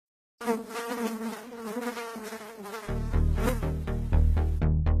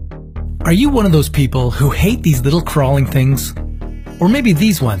Are you one of those people who hate these little crawling things? Or maybe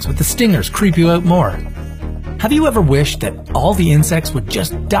these ones with the stingers creep you out more? Have you ever wished that all the insects would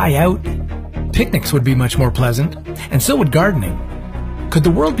just die out? Picnics would be much more pleasant, and so would gardening. Could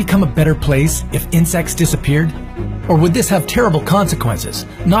the world become a better place if insects disappeared? Or would this have terrible consequences,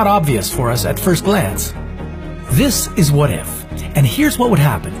 not obvious for us at first glance? This is What If, and here's what would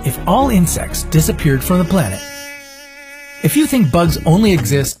happen if all insects disappeared from the planet. If you think bugs only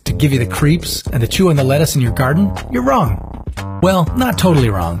exist to give you the creeps and to chew on the lettuce in your garden, you're wrong. Well, not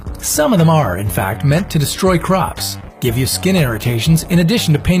totally wrong. Some of them are, in fact, meant to destroy crops, give you skin irritations in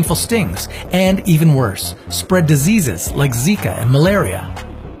addition to painful stings, and even worse, spread diseases like Zika and malaria.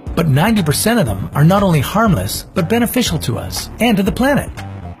 But 90% of them are not only harmless, but beneficial to us and to the planet.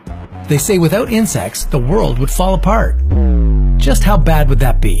 They say without insects, the world would fall apart. Just how bad would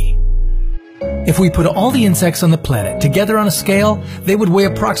that be? If we put all the insects on the planet together on a scale, they would weigh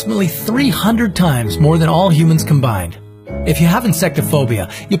approximately 300 times more than all humans combined. If you have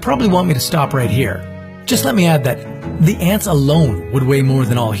insectophobia, you probably want me to stop right here. Just let me add that the ants alone would weigh more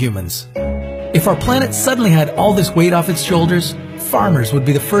than all humans. If our planet suddenly had all this weight off its shoulders, farmers would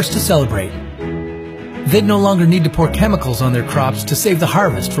be the first to celebrate. They'd no longer need to pour chemicals on their crops to save the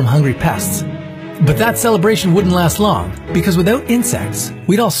harvest from hungry pests. But that celebration wouldn't last long, because without insects,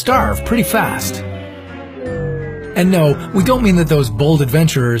 we'd all starve pretty fast. And no, we don't mean that those bold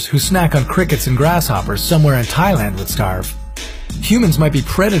adventurers who snack on crickets and grasshoppers somewhere in Thailand would starve. Humans might be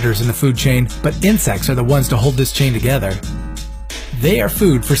predators in the food chain, but insects are the ones to hold this chain together. They are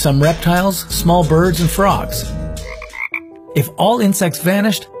food for some reptiles, small birds, and frogs. If all insects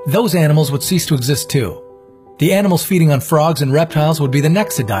vanished, those animals would cease to exist too. The animals feeding on frogs and reptiles would be the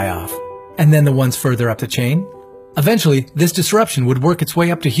next to die off, and then the ones further up the chain. Eventually, this disruption would work its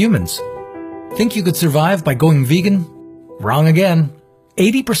way up to humans. Think you could survive by going vegan? Wrong again.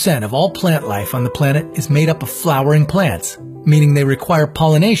 80% of all plant life on the planet is made up of flowering plants, meaning they require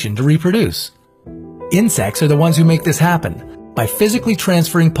pollination to reproduce. Insects are the ones who make this happen by physically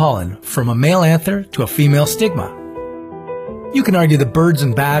transferring pollen from a male anther to a female stigma. You can argue that birds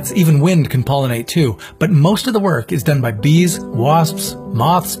and bats, even wind, can pollinate too, but most of the work is done by bees, wasps,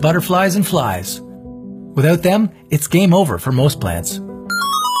 moths, butterflies, and flies. Without them, it's game over for most plants.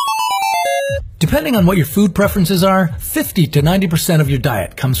 Depending on what your food preferences are, 50 to 90% of your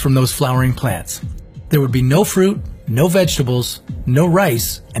diet comes from those flowering plants. There would be no fruit, no vegetables, no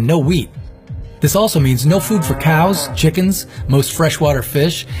rice, and no wheat. This also means no food for cows, chickens, most freshwater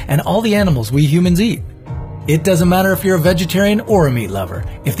fish, and all the animals we humans eat. It doesn't matter if you're a vegetarian or a meat lover.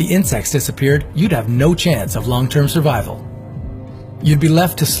 If the insects disappeared, you'd have no chance of long-term survival. You'd be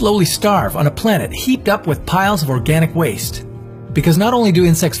left to slowly starve on a planet heaped up with piles of organic waste. Because not only do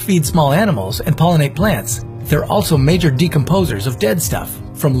insects feed small animals and pollinate plants, they're also major decomposers of dead stuff,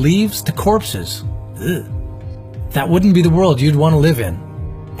 from leaves to corpses. Ugh. That wouldn't be the world you'd want to live in.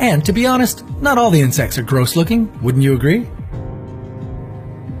 And to be honest, not all the insects are gross looking, wouldn't you agree?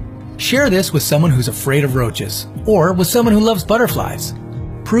 Share this with someone who's afraid of roaches, or with someone who loves butterflies.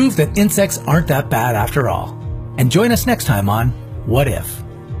 Prove that insects aren't that bad after all. And join us next time on What If?